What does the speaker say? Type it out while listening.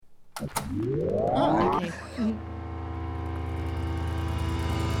Oh, okay.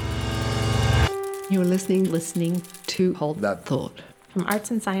 You're listening to Hold That Thought from Arts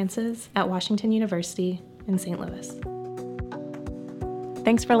and Sciences at Washington University in St. Louis.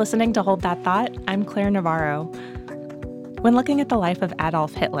 Thanks for listening to Hold That Thought. I'm Claire Navarro. When looking at the life of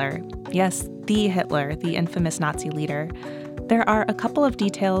Adolf Hitler, yes, the Hitler, the infamous Nazi leader, there are a couple of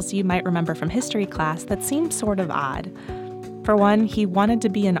details you might remember from history class that seem sort of odd. For one, he wanted to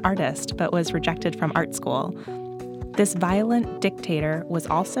be an artist but was rejected from art school. This violent dictator was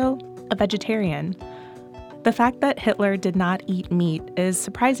also a vegetarian. The fact that Hitler did not eat meat is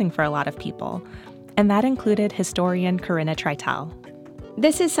surprising for a lot of people, and that included historian Corinna Treitel.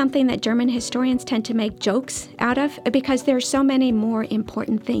 This is something that German historians tend to make jokes out of because there are so many more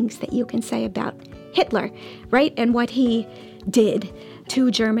important things that you can say about Hitler, right? And what he did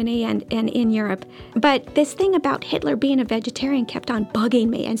to Germany and in Europe. But this thing about Hitler being a vegetarian kept on bugging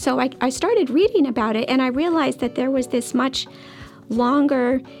me. And so I started reading about it, and I realized that there was this much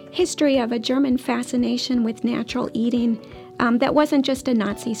longer history of a German fascination with natural eating that wasn't just a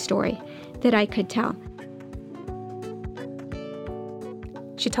Nazi story that I could tell.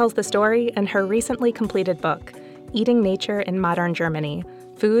 She tells the story in her recently completed book, Eating Nature in Modern Germany: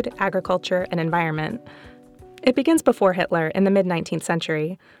 Food, Agriculture, and Environment. It begins before Hitler in the mid-19th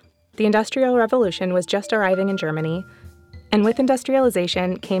century. The Industrial Revolution was just arriving in Germany, and with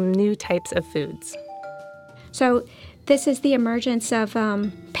industrialization came new types of foods. So this is the emergence of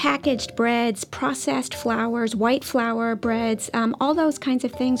packaged breads, processed flours, white flour breads. All those kinds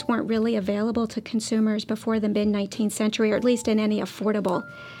of things weren't really available to consumers before the mid-19th century, or at least in any affordable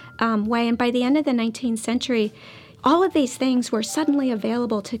way. And by the end of the 19th century, all of these things were suddenly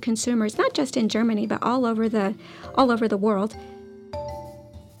available to consumers, not just in Germany, but all over the world.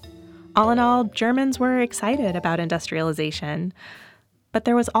 All in all, Germans were excited about industrialization. But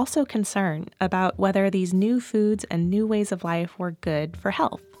there was also concern about whether these new foods and new ways of life were good for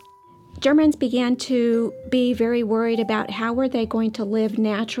health. Germans began to be very worried about how were they going to live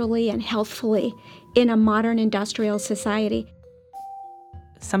naturally and healthfully in a modern industrial society.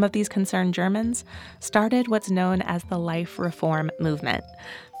 Some of these concerned Germans started what's known as the life reform movement.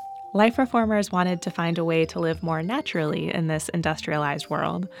 Life reformers wanted to find a way to live more naturally in this industrialized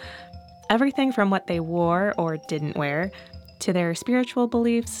world. Everything from what they wore or didn't wear, to their spiritual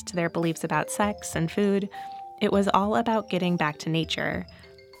beliefs, to their beliefs about sex and food, it was all about getting back to nature.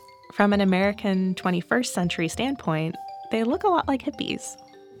 From an American 21st century standpoint, they look a lot like hippies.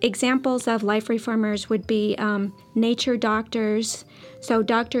 Examples of life reformers would be nature doctors, so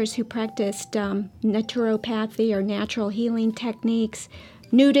doctors who practiced naturopathy or natural healing techniques.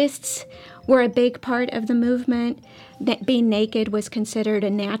 Nudists were a big part of the movement. Being naked was considered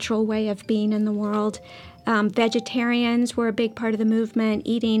a natural way of being in the world. Vegetarians were a big part of the movement.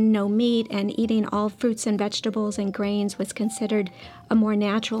 Eating no meat and eating all fruits and vegetables and grains was considered a more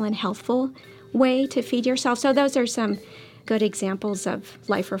natural and healthful way to feed yourself. So those are some good examples of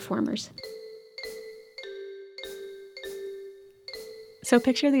life reformers. So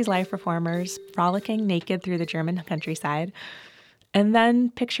picture these life reformers frolicking naked through the German countryside, and then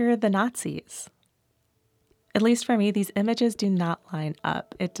picture the Nazis. At least for me, these images do not line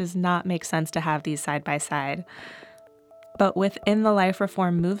up. It does not make sense to have these side by side. But within the life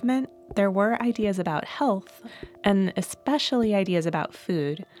reform movement, there were ideas about health, and especially ideas about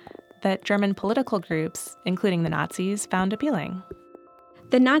food, that German political groups, including the Nazis, found appealing.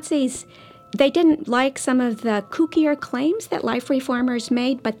 The Nazis, they didn't like some of the kookier claims that life reformers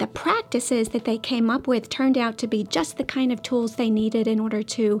made, but the practices that they came up with turned out to be just the kind of tools they needed in order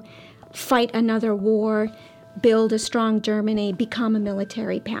to fight another war, build a strong Germany, become a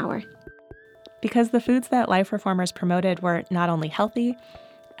military power. Because the foods that life reformers promoted were not only healthy,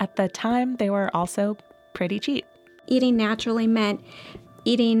 at the time they were also pretty cheap. Eating naturally meant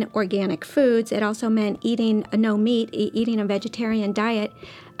eating organic foods. It also meant eating no meat, eating a vegetarian diet.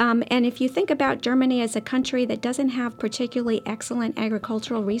 And if you think about Germany as a country that doesn't have particularly excellent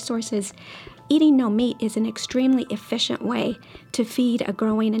agricultural resources, eating no meat is an extremely efficient way to feed a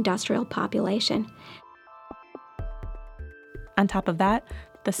growing industrial population. On top of that,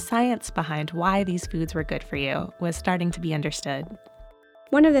 the science behind why these foods were good for you was starting to be understood.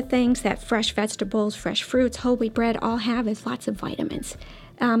 One of the things that fresh vegetables, fresh fruits, whole wheat bread all have is lots of vitamins.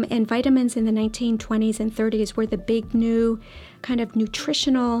 And vitamins in the 1920s and 30s were the big new kind of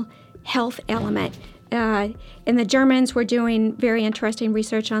nutritional health element. And the Germans were doing very interesting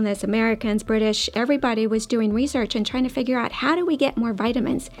research on this. Americans, British, everybody was doing research and trying to figure out how do we get more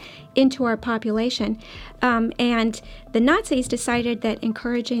vitamins into our population. And the Nazis decided that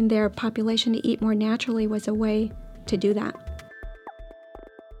encouraging their population to eat more naturally was a way to do that.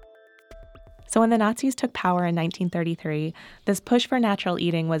 So when the Nazis took power in 1933, this push for natural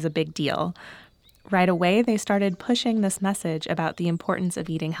eating was a big deal. Right away, they started pushing this message about the importance of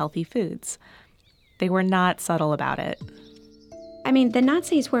eating healthy foods. They were not subtle about it. I mean, the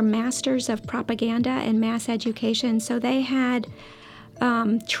Nazis were masters of propaganda and mass education, so they had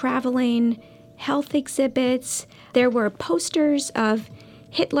traveling health exhibits. There were posters of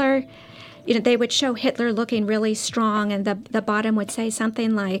Hitler. You know, they would show Hitler looking really strong, and the bottom would say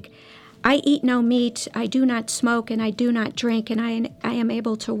something like, "I eat no meat, I do not smoke, and I do not drink, and I am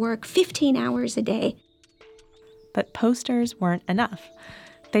able to work 15 hours a day." But posters weren't enough.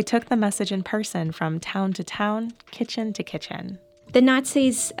 They took the message in person from town to town, kitchen to kitchen. The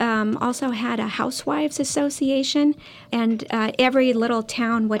Nazis also had a housewives association, and every little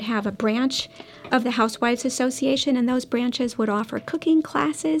town would have a branch of the housewives association, and those branches would offer cooking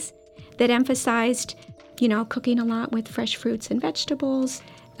classes that emphasized, cooking a lot with fresh fruits and vegetables,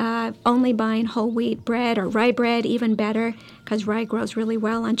 only buying whole wheat bread or rye bread, even better, because rye grows really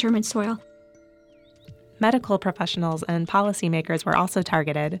well on German soil. Medical professionals and policymakers were also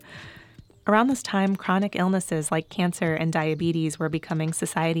targeted. Around this time, chronic illnesses like cancer and diabetes were becoming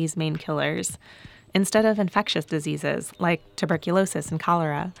society's main killers, instead of infectious diseases like tuberculosis and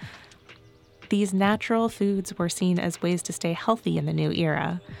cholera. These natural foods were seen as ways to stay healthy in the new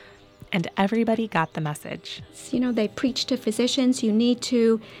era, and everybody got the message. They preached to physicians, you need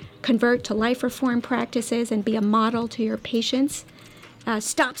to convert to life reform practices and be a model to your patients.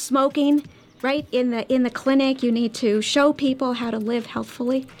 Stop smoking, right? In the clinic, you need to show people how to live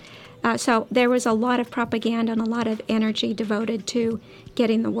healthfully. So there was a lot of propaganda and a lot of energy devoted to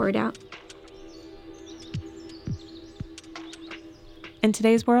getting the word out. In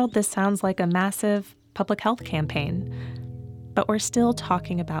today's world, this sounds like a massive public health campaign. But we're still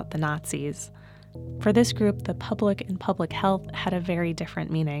talking about the Nazis. For this group, the public and public health had a very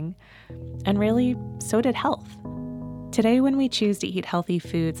different meaning. And really, so did health. Today, when we choose to eat healthy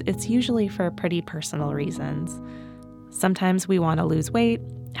foods, it's usually for pretty personal reasons. Sometimes we want to lose weight,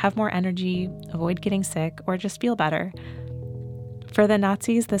 have more energy, avoid getting sick, or just feel better. For the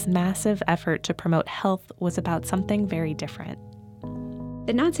Nazis, this massive effort to promote health was about something very different.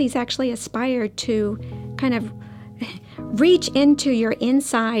 The Nazis actually aspired to kind of reach into your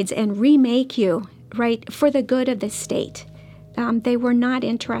insides and remake you, right, for the good of the state. They were not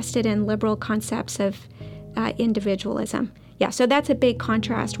interested in liberal concepts of individualism. Yeah, so that's a big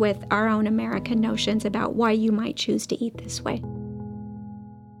contrast with our own American notions about why you might choose to eat this way.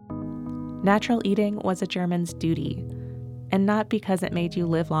 Natural eating was a German's duty, and not because it made you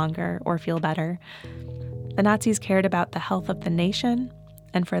live longer or feel better. The Nazis cared about the health of the nation,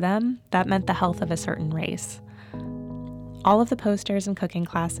 and for them, that meant the health of a certain race. All of the posters and cooking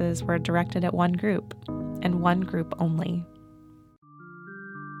classes were directed at one group, and one group only.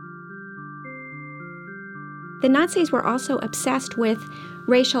 The Nazis were also obsessed with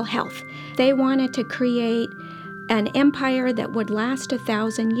racial health. They wanted to create an empire that would last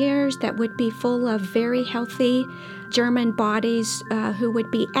 1,000 years, that would be full of very healthy German bodies who would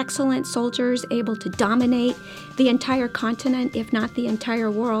be excellent soldiers, able to dominate the entire continent, if not the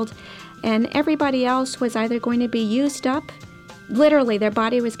entire world. And everybody else was either going to be used up, literally their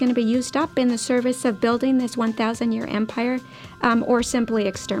body was going to be used up in the service of building this 1,000-year empire, or simply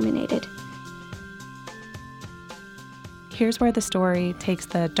exterminated. Here's where the story takes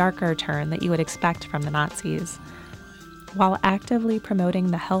the darker turn that you would expect from the Nazis. While actively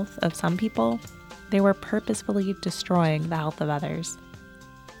promoting the health of some people, they were purposefully destroying the health of others.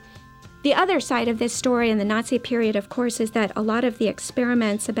 The other side of this story in the Nazi period, of course, is that a lot of the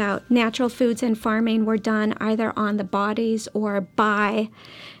experiments about natural foods and farming were done either on the bodies or by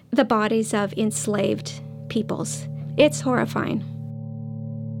the bodies of enslaved peoples. It's horrifying.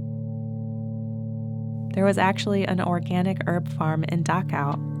 There was actually an organic herb farm in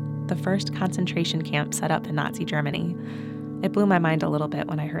Dachau, the first concentration camp set up in Nazi Germany. It blew my mind a little bit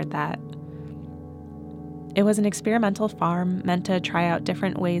when I heard that. It was an experimental farm meant to try out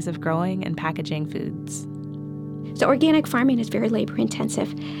different ways of growing and packaging foods. So organic farming is very labor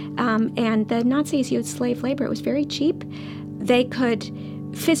intensive, and the Nazis used slave labor. It was very cheap. They could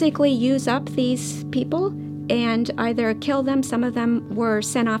physically use up these people and either kill them. Some of them were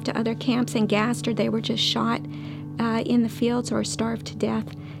sent off to other camps and gassed, or they were just shot in the fields or starved to death.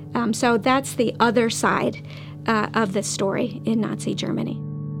 So that's the other side of the story in Nazi Germany.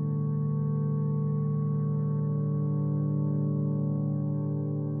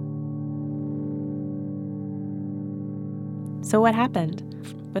 So what happened?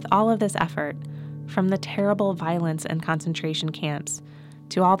 With all of this effort, from the terrible violence in concentration camps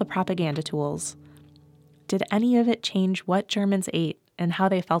to all the propaganda tools, did any of it change what Germans ate and how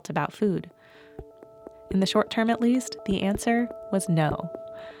they felt about food? in the short term at least, the answer was no.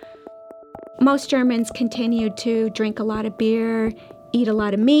 Most Germans continued to drink a lot of beer, eat a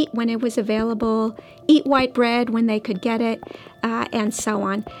lot of meat when it was available, eat white bread when they could get it, and so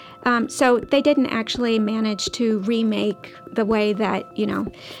on. So they didn't actually manage to remake the way that,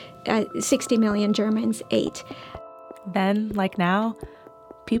 60 million Germans ate. Then, like now,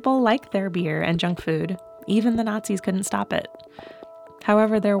 people liked their beer and junk food. Even the Nazis couldn't stop it.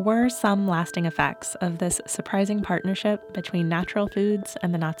 However, there were some lasting effects of this surprising partnership between natural foods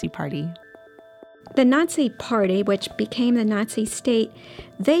and the Nazi Party. The Nazi Party, which became the Nazi state,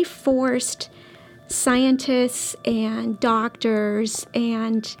 they forced scientists and doctors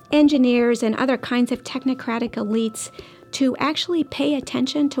and engineers and other kinds of technocratic elites to actually pay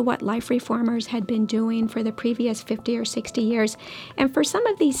attention to what life reformers had been doing for the previous 50 or 60 years. And for some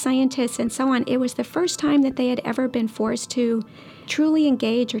of these scientists and so on, it was the first time that they had ever been forced to truly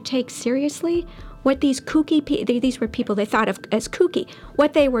engage or take seriously what these these were people they thought of as kooky,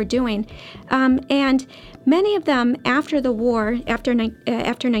 what they were doing. And many of them, after the war, after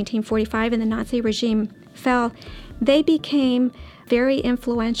 1945 and the Nazi regime fell, they became very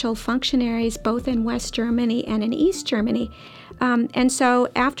influential functionaries both in West Germany and in East Germany. And so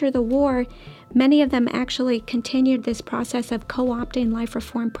after the war, many of them actually continued this process of co-opting life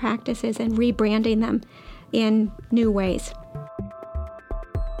reform practices and rebranding them in new ways.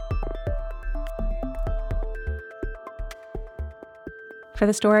 For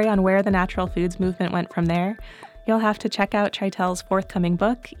the story on where the natural foods movement went from there, you'll have to check out Treitel's forthcoming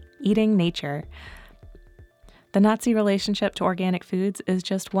book, Eating Nature. The Nazi relationship to organic foods is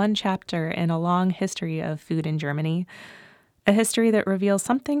just one chapter in a long history of food in Germany, a history that reveals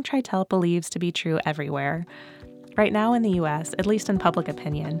something Treitel believes to be true everywhere. Right now in the U.S., at least in public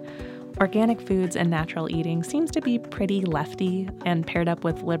opinion, organic foods and natural eating seems to be pretty lefty and paired up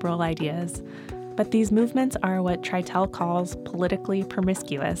with liberal ideas. But these movements are what Treitel calls politically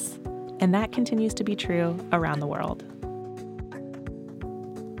promiscuous, and that continues to be true around the world.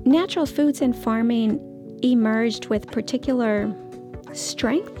 Natural foods and farming emerged with particular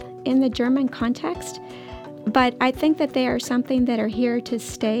strength in the German context, but I think that they are something that are here to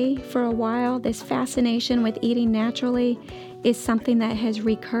stay for a while. This fascination with eating naturally is something that has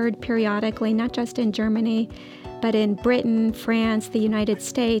recurred periodically, not just in Germany, but in Britain, France, the United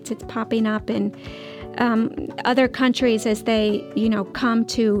States. It's popping up in other countries as they, come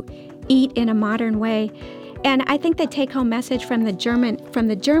to eat in a modern way. And I think the take-home message from the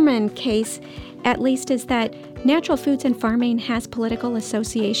German case, at least, is that natural foods and farming has political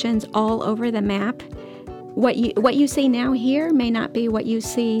associations all over the map. What you see now here may not be what you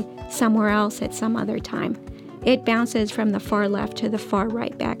see somewhere else at some other time. It bounces from the far left to the far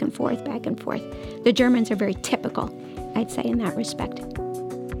right, back and forth, back and forth. The Germans are very typical, I'd say, in that respect.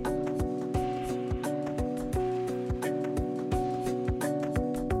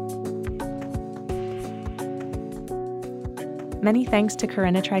 Many thanks to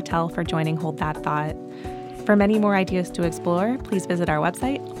Corinna Treitel for joining Hold That Thought. For many more ideas to explore, please visit our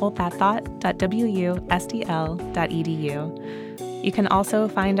website, holdthatthought.wustl.edu. You can also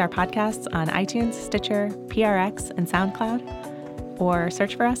find our podcasts on iTunes, Stitcher, PRX, and SoundCloud, or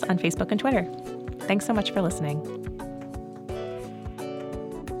search for us on Facebook and Twitter. Thanks so much for listening.